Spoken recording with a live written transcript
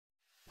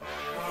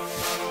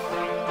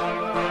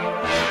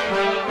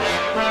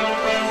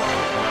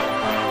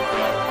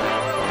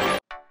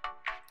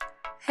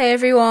Hey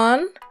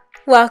everyone,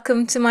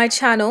 welcome to my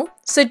channel.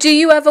 So do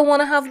you ever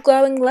want to have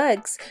glowing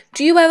legs?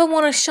 Do you ever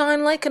want to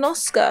shine like an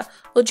Oscar?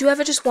 Or do you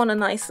ever just want a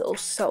nice little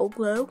soul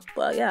glow?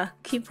 Well yeah,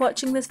 keep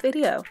watching this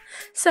video.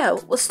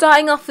 So we're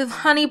starting off with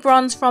Honey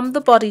Bronze from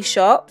The Body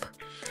Shop.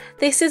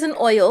 This is an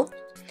oil.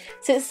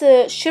 So it's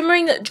a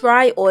shimmering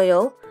dry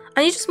oil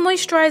and you just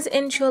moisturize it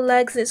into your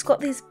legs and it's got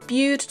these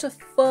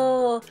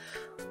beautiful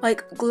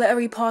like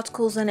glittery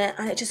particles in it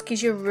and it just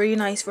gives you a really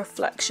nice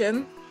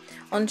reflection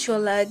onto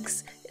your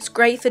legs. It's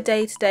great for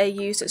day-to-day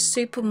use. It's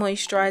super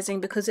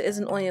moisturizing because it is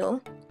an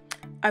oil.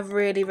 I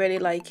really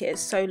like it.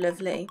 It's so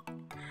lovely.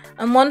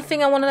 And one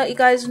thing I want to let you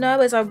guys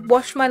know is I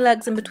washed my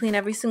legs in between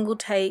every single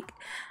take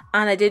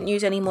and I didn't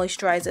use any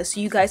moisturizer, so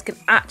you guys can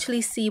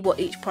actually see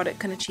what each product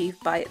can achieve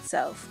by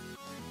itself.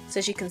 So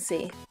as you can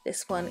see,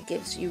 this one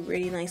gives you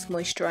really nice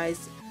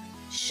moisturized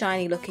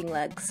shiny looking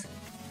legs.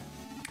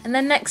 And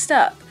then next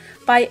up,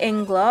 by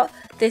Inglot,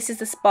 this is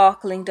the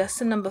Sparkling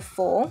Dust in number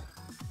 4.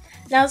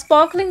 Now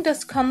sparkling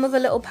dust come with a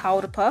little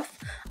powder puff.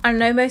 I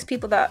know most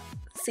people that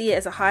see it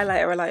as a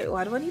highlighter are like,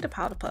 why do I need a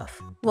powder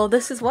puff? Well,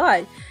 this is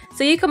why.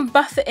 So you can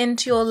buff it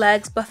into your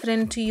legs, buff it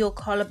into your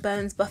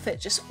collarbones, buff it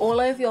just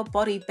all over your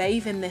body,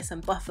 bathe in this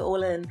and buff it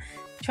all in.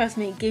 Trust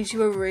me, it gives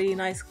you a really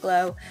nice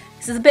glow.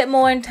 This is a bit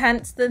more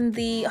intense than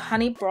the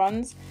Honey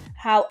Bronze.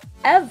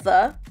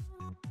 However,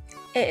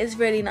 it is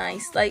really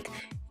nice. Like,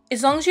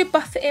 as long as you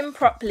buff it in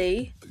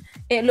properly,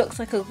 it looks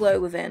like a glow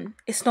within.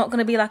 It's not going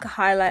to be like a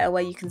highlighter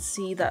where you can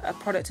see that a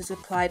product is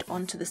applied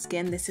onto the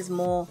skin. This is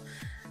more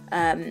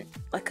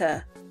like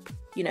a,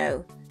 you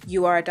know,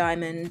 you are a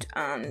diamond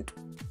and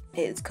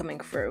it's coming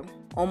through.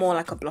 Or more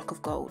like a block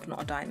of gold,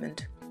 not a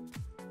diamond.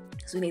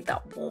 So we need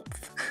that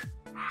warmth.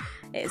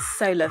 It is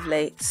so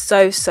lovely.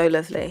 So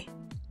lovely.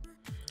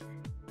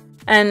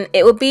 And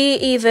it would be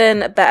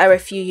even better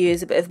if you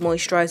use a bit of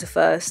moisturizer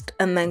first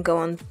and then go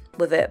on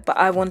with it. But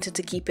I wanted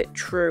to keep it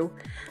true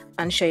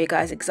and show you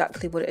guys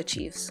exactly what it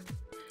achieves.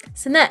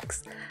 So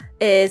next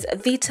is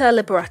Vita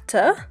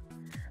Liberata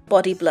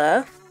Body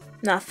Blur.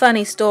 Now,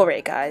 funny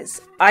story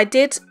guys, I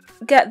did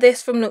get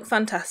this from Look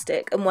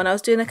Fantastic, and when I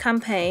was doing a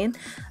campaign,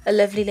 a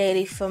lovely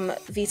lady from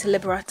Vita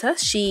Liberata,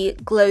 she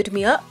glowed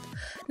me up.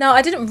 Now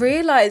I didn't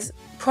realise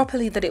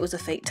properly that it was a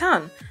fake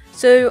tan,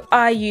 so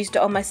I used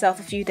it on myself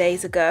a few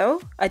days ago.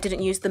 I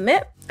didn't use the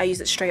mitt, I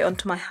used it straight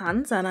onto my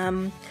hands,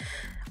 and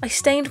I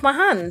stained my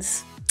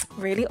hands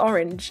really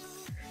orange.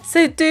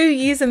 So do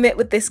use a mitt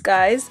with this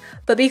guys,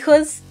 but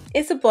because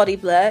it's a body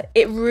blur,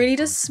 it really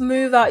does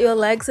smooth out your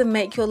legs and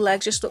make your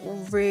legs just look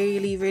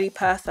really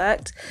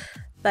perfect.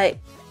 Like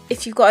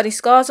if you've got any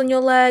scars on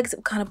your legs, it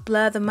will kind of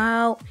blur them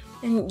out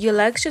and your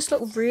legs just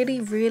look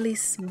really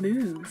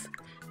smooth.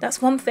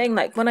 That's one thing,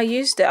 like when I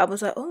used it I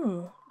was like,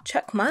 oh,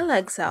 check my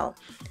legs out.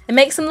 It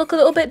makes them look a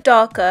little bit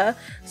darker,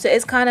 so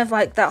it's kind of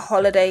like that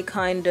holiday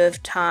kind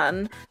of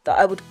tan that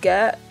I would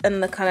get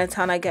and the kind of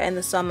tan I get in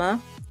the summer.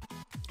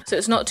 So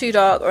it's not too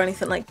dark or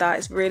anything like that,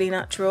 it's really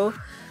natural.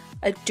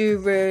 I do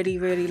really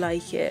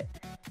like it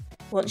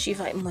once you've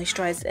like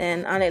moisturized it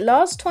in, and it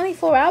lasts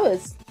 24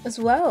 hours as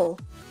well.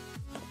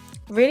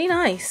 Really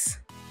nice.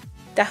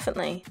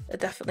 Definitely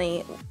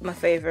my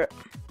favorite.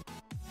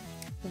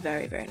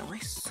 Very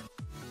nice.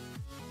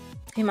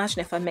 Can you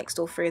imagine if I mixed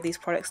all three of these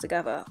products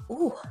together?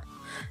 Ooh.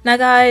 Now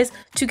guys,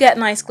 to get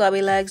nice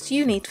glowy legs,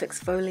 you need to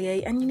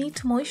exfoliate and you need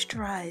to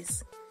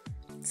moisturize.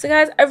 So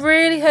guys, I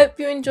really hope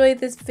you enjoyed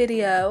this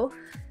video.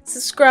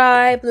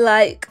 Subscribe,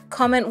 like,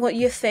 comment what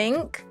you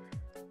think,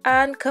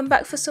 and come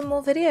back for some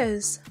more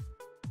videos.